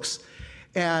his books.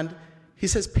 And he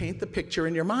says, paint the picture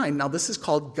in your mind. Now, this is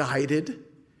called guided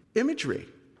imagery.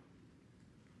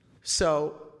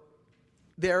 So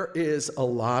there is a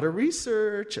lot of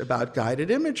research about guided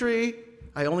imagery.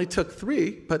 I only took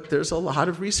 3, but there's a lot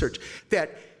of research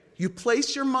that you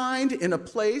place your mind in a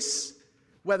place,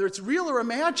 whether it's real or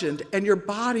imagined, and your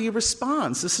body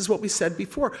responds. This is what we said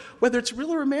before. Whether it's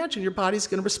real or imagined, your body's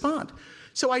going to respond.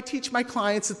 So I teach my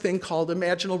clients a thing called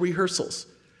imaginal rehearsals.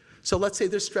 So let's say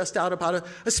they're stressed out about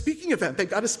a speaking event. They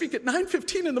got to speak at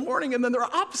 9:15 in the morning, and then they're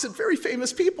opposite very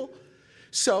famous people.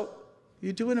 So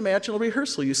you do an imaginal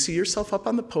rehearsal. You see yourself up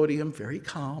on the podium, very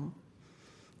calm,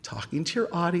 talking to your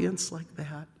audience like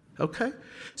that, okay?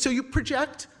 So you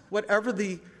project whatever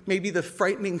maybe the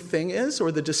frightening thing is,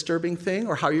 or the disturbing thing,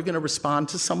 or how you're going to respond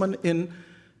to someone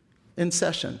in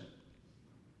session.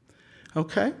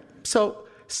 Okay? So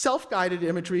self-guided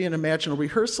imagery and imaginal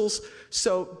rehearsals.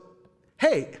 So,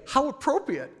 hey, how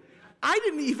appropriate. I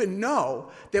didn't even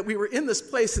know that we were in this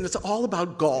place and it's all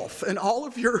about golf and all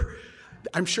of your,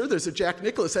 I'm sure there's a Jack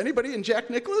Nicklaus. Anybody in Jack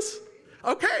Nicklaus?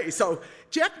 Okay, so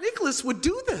Jack Nicklaus would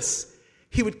do this.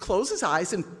 He would close his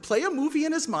eyes and play a movie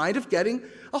in his mind of getting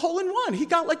a hole in one. He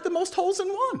got like the most holes in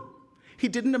one. He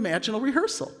did an imaginal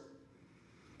rehearsal.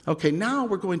 Okay, now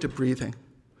we're going to breathing.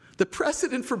 The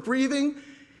precedent for breathing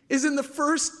is in the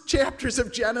first chapters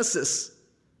of Genesis.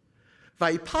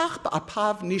 Vayipach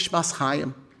ba'apav nishmas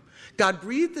chayim. God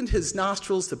breathed in his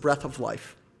nostrils the breath of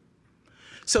life.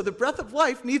 So the breath of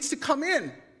life needs to come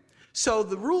in. So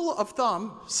the rule of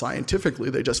thumb, scientifically,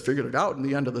 they just figured it out in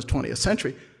the end of the 20th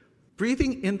century,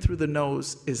 breathing in through the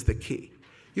nose is the key.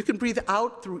 You can breathe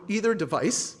out through either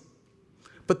device,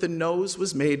 but the nose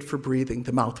was made for breathing.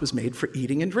 The mouth was made for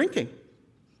eating and drinking.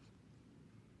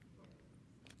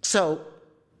 So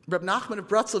Reb Nachman of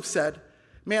Breslov said,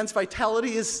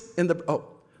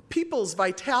 people's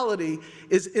vitality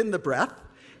is in the breath.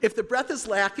 If the breath is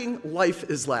lacking, life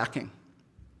is lacking.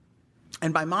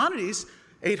 And Maimonides,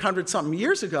 800-something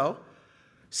years ago,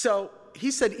 so he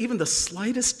said even the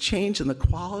slightest change in the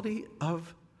quality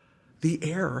of the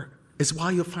air is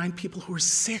why you'll find people who are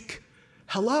sick.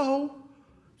 Hello?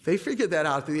 They figured that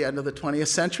out at the end of the 20th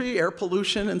century, air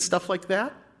pollution and stuff like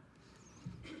that.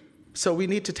 So we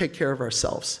need to take care of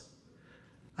ourselves.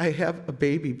 I have a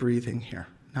baby breathing here.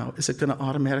 Now, is it going to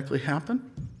automatically happen?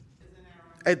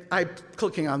 I'm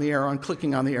clicking on the arrow, I'm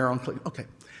clicking on the arrow, I'm clicking. Okay.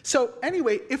 So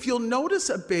anyway, if you'll notice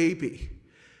a baby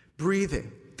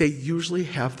breathing, they usually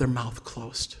have their mouth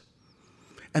closed.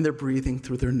 And they're breathing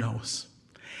through their nose.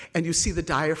 And you see the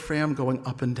diaphragm going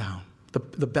up and down,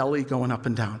 the belly going up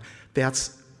and down.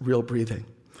 That's real breathing.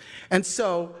 And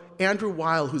so Andrew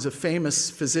Weil, who's a famous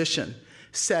physician,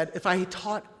 said, if I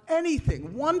taught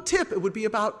anything, one tip, it would be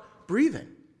about breathing.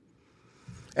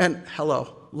 And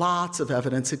hello, lots of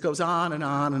evidence. It goes on and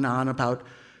on and on about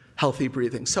healthy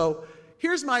breathing. So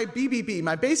here's my BBB.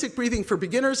 My basic breathing for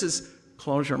beginners is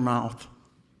close your mouth.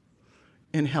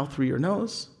 Inhale through your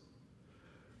nose,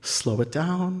 slow it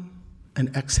down,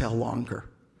 and exhale longer.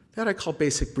 That I call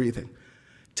basic breathing.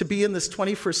 To be in this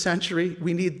 21st century,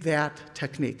 we need that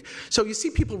technique. So you see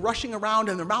people rushing around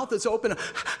and their mouth is open.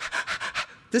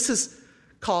 This is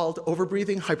called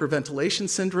overbreathing, hyperventilation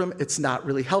syndrome. It's not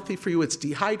really healthy for you. It's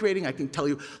dehydrating. I can tell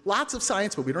you lots of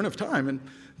science, but we don't have time in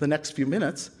the next few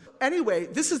minutes. Anyway,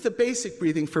 this is the basic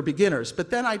breathing for beginners, but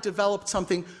then I developed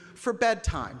something for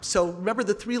bedtime. So remember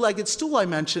the three-legged stool I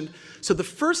mentioned? So the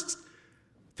first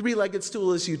three-legged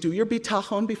stool is you do your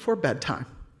bitachon before bedtime.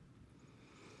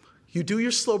 You do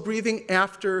your slow breathing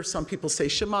after, some people say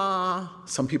Shema,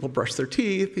 some people brush their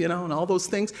teeth, and all those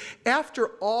things. After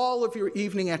all of your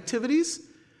evening activities,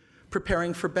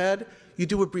 preparing for bed, you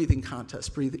do a breathing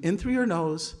contest. Breathe in through your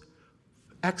nose,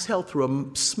 exhale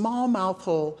through a small mouth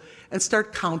hole, and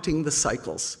start counting the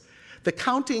cycles. The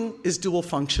counting is dual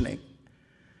functioning.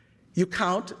 You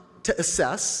count to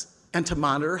assess and to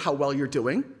monitor how well you're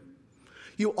doing.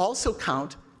 You also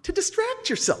count to distract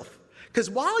yourself. Because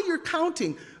while you're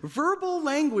counting, verbal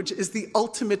language is the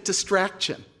ultimate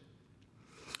distraction.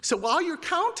 So while you're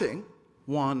counting,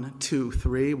 1, 2,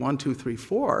 3, 1, 2, 3,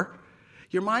 4,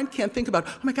 your mind can't think about,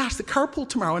 oh my gosh, the carpool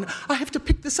tomorrow, and I have to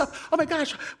pick this up. Oh my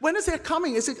gosh, when is that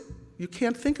coming? You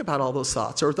can't think about all those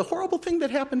thoughts, or the horrible thing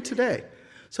that happened today.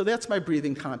 So that's my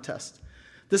breathing contest.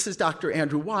 This is Dr.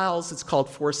 Andrew Weil's. It's called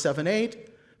 4-7-8.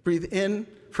 Breathe in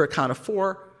for a count of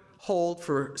 4, hold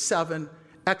for 7,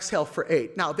 exhale for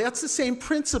 8. Now, that's the same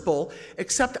principle,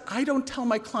 except I don't tell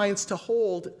my clients to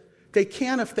hold. They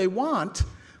can if they want,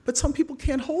 but some people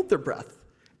can't hold their breath,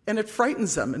 and it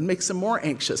frightens them and makes them more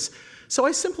anxious. So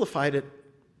I simplified it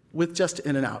with just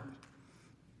in and out.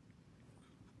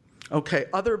 Okay,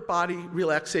 other body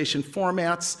relaxation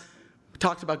formats. We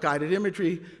talked about guided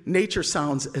imagery, nature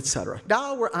sounds, etc.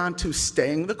 Now we're on to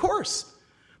staying the course.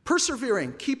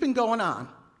 Persevering, keeping going on.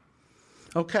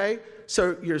 Okay?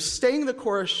 So you're staying the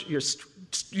course, you're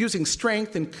using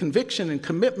strength and conviction and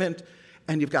commitment,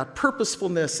 and you've got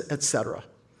purposefulness, etc.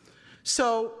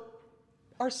 So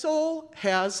our soul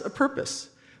has a purpose.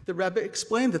 The Rebbe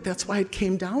explained that that's why it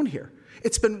came down here.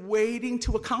 It's been waiting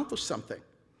to accomplish something.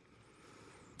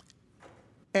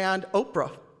 And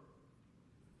Oprah,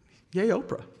 yay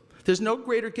Oprah. There's no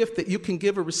greater gift that you can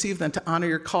give or receive than to honor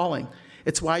your calling.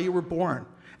 It's why you were born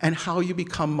and how you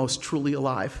become most truly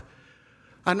alive.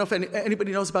 I don't know if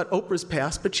anybody knows about Oprah's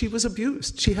past, but she was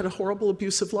abused. She had a horrible,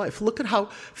 abusive life. Look at how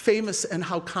famous and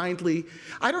how kindly.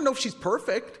 I don't know if she's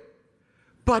perfect,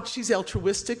 but she's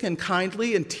altruistic and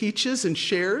kindly and teaches and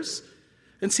shares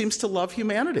and seems to love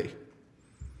humanity.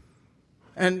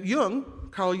 And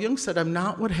Carl Jung said, I'm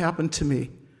not what happened to me.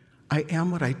 I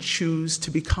am what I choose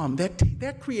to become.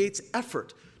 That creates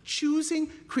effort. Choosing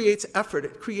creates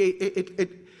effort.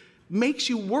 It makes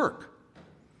you work.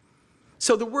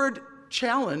 So the word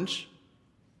challenge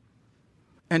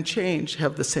and change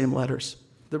have the same letters.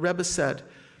 The Rebbe said,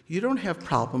 you don't have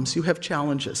problems, you have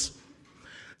challenges.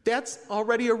 That's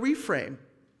already a reframe.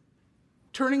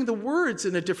 Turning the words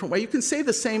in a different way. You can say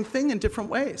the same thing in different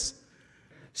ways.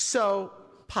 So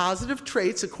positive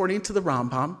traits, according to the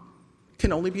Rambam,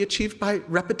 can only be achieved by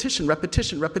repetition.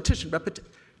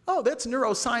 Oh, that's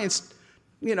neuroscience,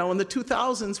 in the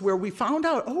 2000s where we found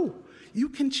out, you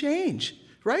can change,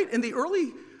 right? In the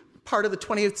early part of the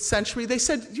 20th century, they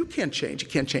said, you can't change. You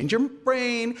can't change your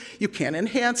brain. You can't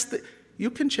enhance you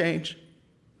can change.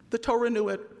 The Torah knew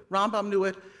it. Rambam knew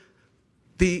it.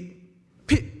 The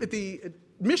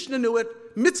Mishnah knew it.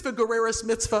 Mitzvah gereris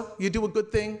mitzvah. You do a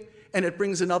good thing, and it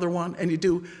brings another one, and you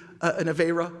do an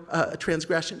avera, a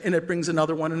transgression, and it brings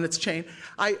another one, and it's chain.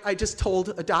 I just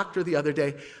told a doctor the other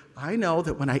day, I know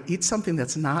that when I eat something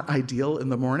that's not ideal in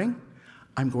the morning,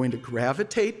 I'm going to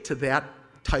gravitate to that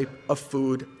type of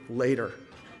food later.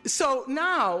 So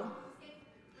now,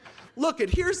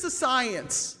 here's the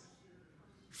science.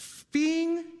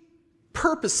 Being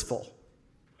purposeful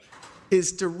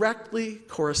is directly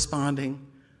corresponding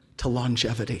to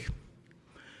longevity.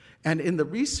 And in the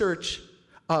research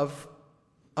of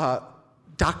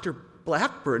Dr.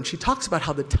 Blackburn, she talks about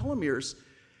how the telomeres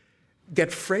get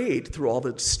frayed through all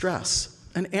the stress.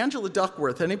 And Angela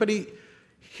Duckworth, anybody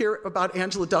hear about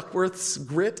Angela Duckworth's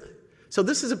grit? So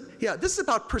this is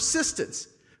about persistence,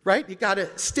 right? You got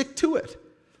to stick to it.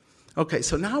 Okay,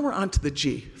 so now we're on to the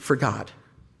G for God.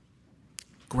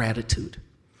 Gratitude,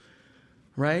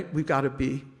 right? We've got to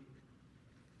be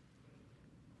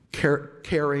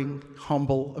caring,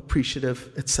 humble,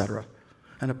 appreciative, etc.,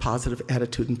 and a positive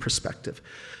attitude and perspective.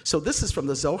 So this is from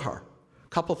the Zohar, a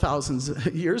couple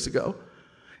thousand years ago.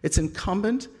 It's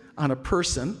incumbent on a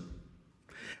person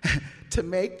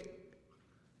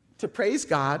to praise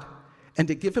God and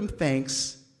to give him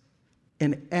thanks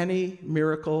in any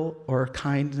miracle or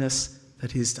kindness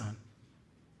that he's done.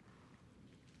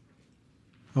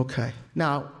 Okay,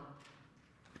 now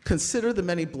consider the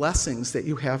many blessings that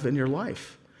you have in your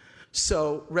life.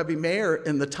 So Rebbe Meir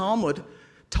in the Talmud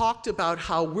talked about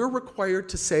how we're required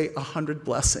to say 100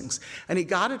 blessings. And he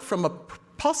got it from a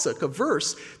pasuk, a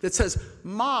verse that says,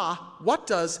 Ma, what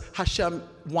does Hashem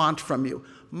want from you?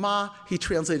 Ma, he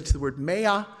translated to the word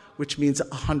mea, which means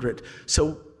 100.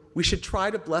 So we should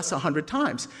try to bless 100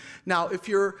 times. Now, if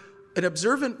you're an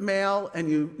observant male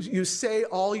and you say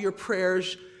all your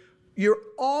prayers, you're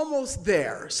almost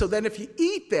there. So then if you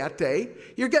eat that day,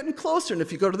 you're getting closer. And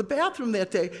if you go to the bathroom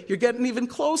that day, you're getting even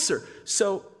closer.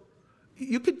 So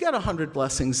you could get 100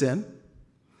 blessings in.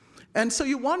 And so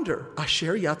you wonder,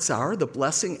 Asher Yatzar, the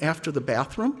blessing after the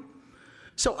bathroom?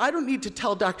 So I don't need to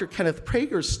tell Dr. Kenneth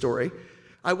Prager's story.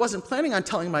 I wasn't planning on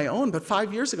telling my own, but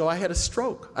 5 years ago I had a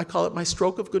stroke. I call it my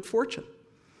stroke of good fortune.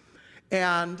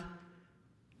 And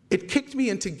it kicked me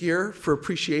into gear for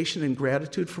appreciation and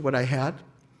gratitude for what I had.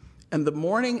 And the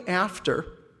morning after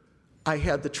I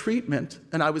had the treatment,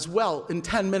 and I was well in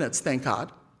 10 minutes, thank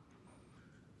God.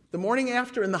 The morning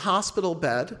after in the hospital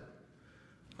bed,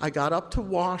 I got up to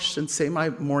wash and say my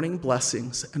morning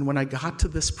blessings. And when I got to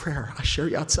this prayer, Asher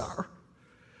Yatzar,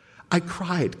 I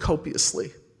cried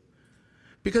copiously.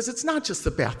 Because it's not just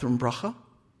the bathroom bracha.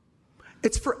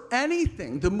 It's for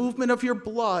anything, the movement of your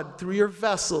blood through your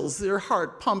vessels, your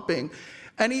heart pumping,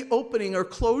 any opening or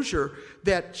closure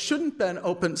that shouldn't have been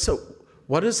open. So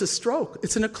what is a stroke?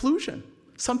 It's an occlusion.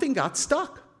 Something got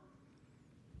stuck.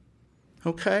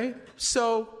 Okay?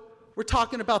 So we're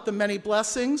talking about the many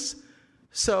blessings.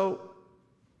 So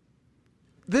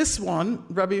this one,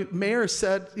 Rabbi Meir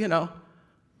said,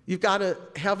 you've got to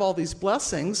have all these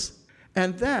blessings.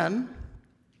 And then,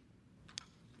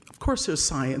 of course, there's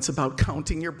science about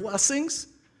counting your blessings.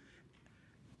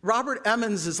 Robert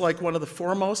Emmons is like one of the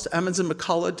foremost. Emmons and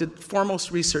McCullough did foremost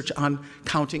research on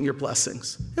counting your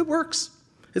blessings. It works.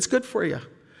 It's good for you.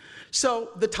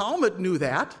 So the Talmud knew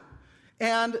that.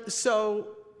 And so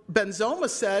Ben Zoma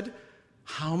said,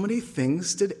 how many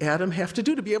things did Adam have to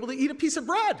do to be able to eat a piece of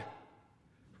bread?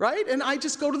 Right? And I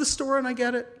just go to the store and I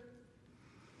get it.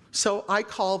 So I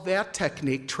call that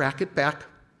technique, track it back.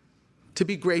 To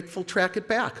be grateful, track it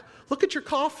back. Look at your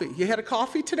coffee. You had a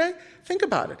coffee today? Think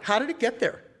about it. How did it get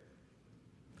there?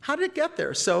 How did it get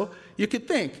there? So you could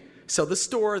think, so the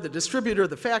store, the distributor,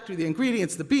 the factory, the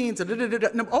ingredients, the beans,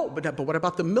 but what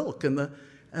about the milk and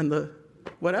the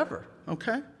whatever,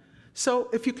 okay? So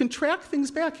if you can track things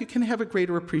back, you can have a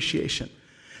greater appreciation.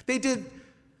 They did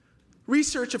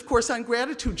Research, of course, on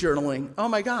gratitude journaling. Oh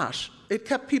my gosh, it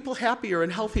kept people happier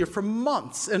and healthier for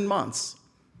months and months.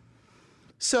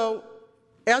 So,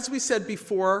 as we said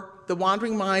before, the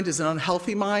wandering mind is an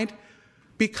unhealthy mind.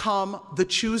 Become the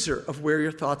chooser of where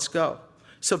your thoughts go.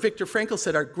 So Viktor Frankl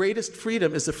said our greatest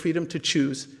freedom is the freedom to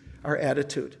choose our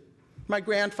attitude. My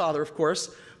grandfather, of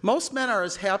course, most men are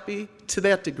as happy to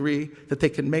that degree that they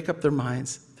can make up their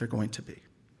minds they're going to be.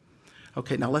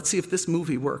 Okay, now let's see if this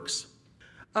movie works.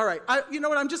 All right, you know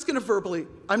what, I'm just going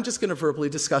to verbally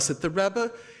discuss it. The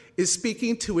Rebbe is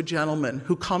speaking to a gentleman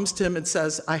who comes to him and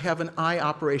says, I have an eye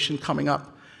operation coming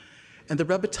up. And the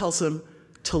Rebbe tells him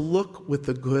to look with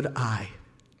the good eye.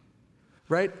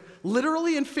 Right?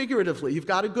 Literally and figuratively, you've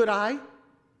got a good eye,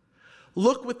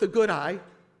 look with the good eye,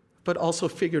 but also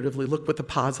figuratively, look with the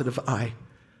positive eye.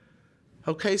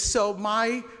 Okay, so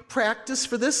my practice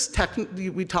for this,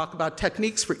 we talk about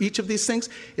techniques for each of these things,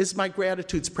 is my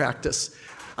gratitudes practice.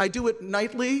 I do it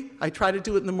nightly, I try to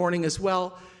do it in the morning as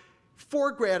well.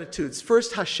 4 gratitudes.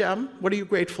 First, Hashem, what are you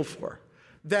grateful for?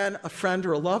 Then a friend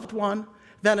or a loved one,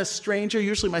 then a stranger,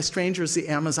 usually my stranger is the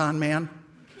Amazon man,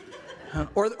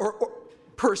 or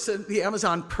person, the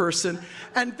Amazon person,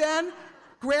 and then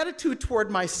gratitude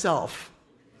toward myself.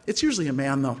 It's usually a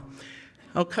man though.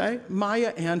 Okay,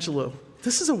 Maya Angelou.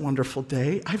 This is a wonderful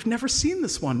day. I've never seen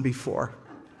this one before.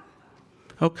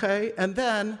 Okay, and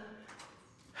then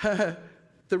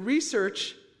the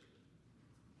research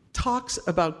talks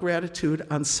about gratitude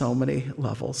on so many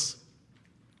levels.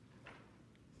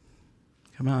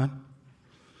 Come on.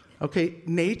 Okay,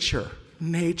 nature.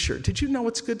 Did you know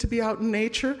it's good to be out in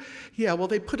nature? Yeah, well,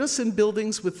 they put us in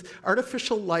buildings with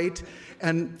artificial light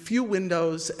and few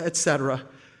windows, etc.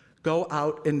 Go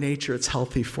out in nature, it's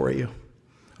healthy for you.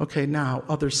 Okay, now,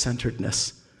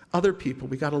 other-centeredness. Other people,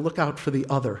 we got to look out for the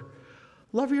other.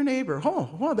 Love your neighbor. Oh,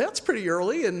 well, that's pretty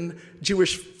early in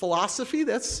Jewish philosophy.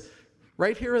 That's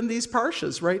right here in these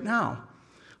parshas, right now.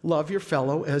 Love your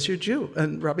fellow as your Jew.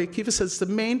 And Rabbi Akiva says it's the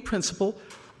main principle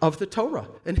of the Torah.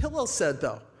 And Hillel said,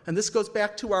 though, and this goes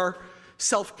back to our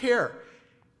self-care.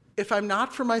 If I'm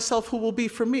not for myself, who will be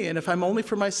for me? And if I'm only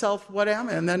for myself, what am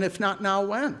I? And then if not now,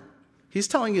 when? He's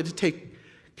telling you to take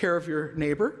care of your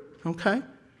neighbor, okay?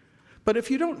 But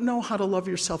if you don't know how to love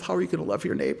yourself, how are you going to love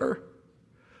your neighbor?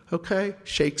 Okay?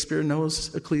 Shakespeare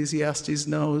knows, Ecclesiastes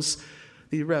knows,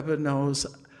 the Rebbe knows.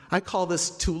 I call this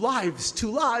 2 lives,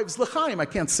 l'chaim. I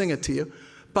can't sing it to you.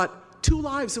 But 2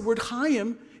 lives, the word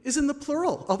chaim is in the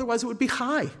plural. Otherwise, it would be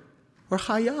chai or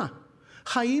chaya.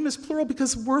 Chaim is plural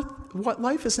because what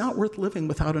life is not worth living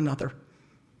without another.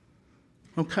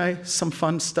 Okay? Some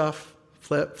fun stuff.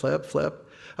 Flip.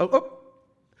 Oh.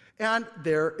 And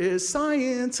there is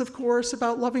science, of course,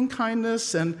 about loving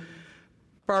kindness. And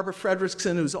Barbara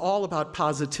Fredrickson, who's all about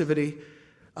positivity,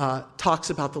 talks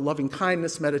about the loving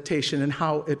kindness meditation and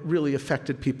how it really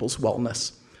affected people's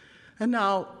wellness. And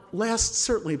now, last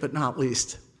certainly but not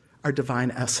least, our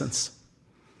divine essence.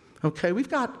 Okay, we've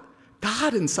got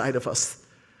God inside of us.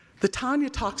 The Tanya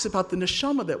talks about the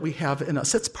neshama that we have in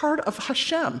us. It's part of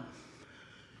Hashem.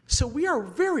 So we are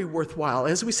very worthwhile.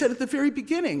 As we said at the very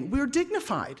beginning, we're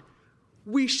dignified.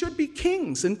 We should be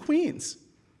kings and queens.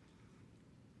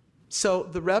 So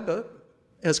the Rebbe,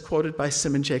 as quoted by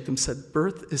Simon Jacobs, said,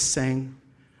 birth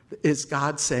is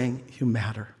God saying, you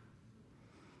matter.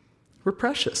 We're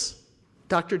precious.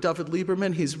 Dr. David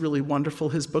Lieberman, he's really wonderful,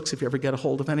 his books, if you ever get a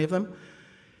hold of any of them.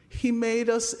 He made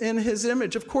us in his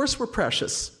image. Of course we're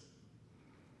precious.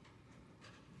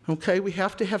 Okay, we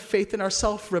have to have faith in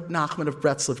ourselves, Reb Nachman of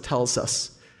Bretzlav tells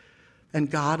us.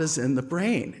 And God is in the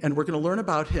brain. And we're going to learn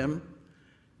about him,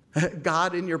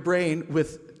 God in your brain,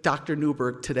 with Dr.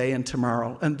 Newberg today and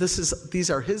tomorrow. And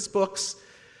these are his books.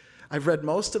 I've read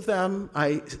most of them.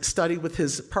 I study with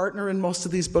his partner in most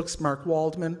of these books, Mark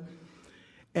Waldman.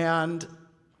 And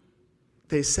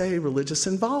they say religious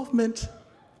involvement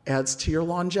adds to your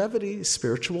longevity,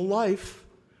 spiritual life.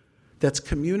 That's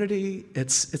community.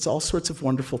 It's all sorts of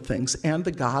wonderful things. And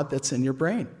the God that's in your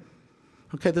brain.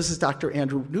 Okay, this is Dr.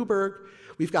 Andrew Newberg.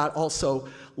 We've got also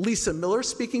Lisa Miller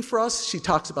speaking for us. She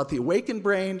talks about the awakened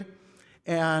brain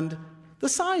and the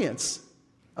science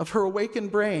of her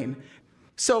awakened brain.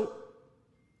 So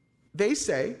they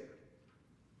say,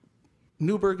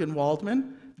 Newberg and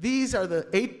Waldman, these are the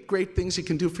 8 great things you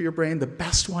can do for your brain. The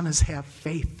best one is have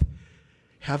faith,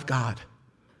 have God.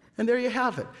 And there you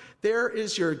have it. There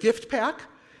is your gift pack.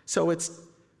 So it's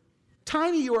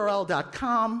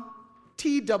tinyurl.com,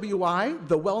 TWI,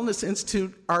 the Wellness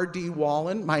Institute, RD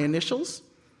Wallen, my initials.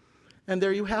 And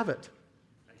there you have it.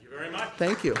 Thank you very much.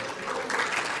 Thank you.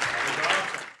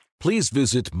 Please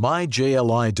visit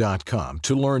myjli.com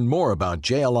to learn more about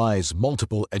JLI's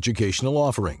multiple educational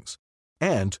offerings.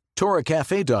 and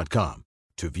TorahCafe.com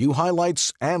to view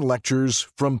highlights and lectures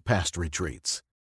from past retreats.